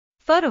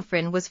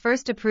Photofrin was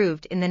first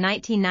approved in the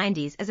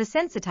 1990s as a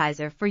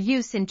sensitizer for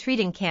use in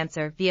treating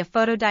cancer via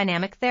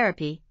photodynamic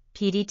therapy,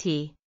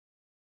 PDT.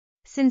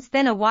 Since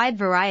then a wide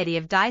variety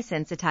of dye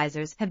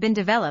sensitizers have been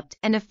developed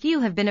and a few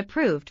have been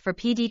approved for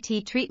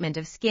PDT treatment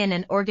of skin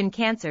and organ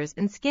cancers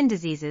and skin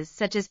diseases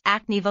such as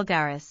acne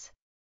vulgaris.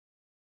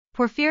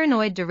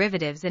 Porphyrinoid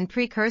derivatives and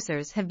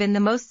precursors have been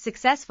the most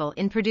successful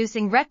in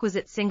producing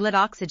requisite singlet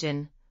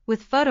oxygen,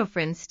 with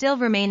Photofrin still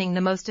remaining the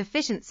most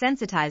efficient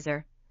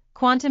sensitizer,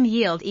 quantum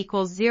yield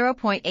equals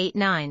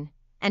 0.89,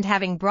 and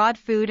having broad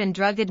Food and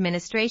Drug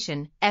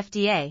Administration,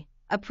 FDA,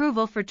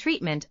 approval for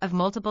treatment of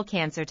multiple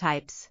cancer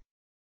types.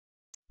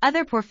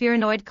 Other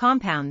porphyrinoid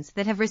compounds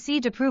that have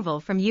received approval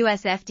from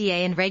US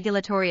FDA and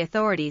regulatory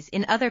authorities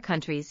in other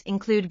countries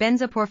include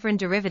benzoporphyrin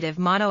derivative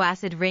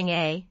monoacid ring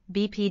A,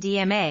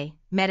 BPDMA,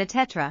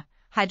 metatetra,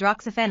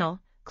 hydroxyphenyl,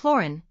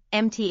 chlorin,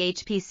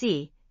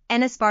 MTHPC,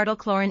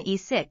 N-aspartyl-chlorin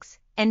E6,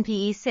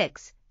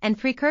 NPE6, and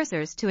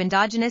precursors to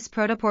endogenous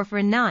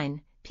protoporphyrin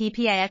 9,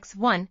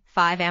 PPIX1,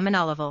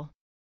 5-aminolevul.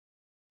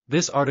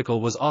 This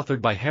article was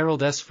authored by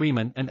Harold S.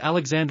 Freeman and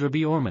Alexandra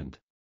B. Ormond.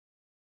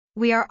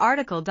 We are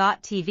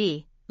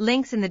RTCLTV,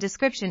 links in the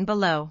description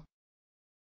below.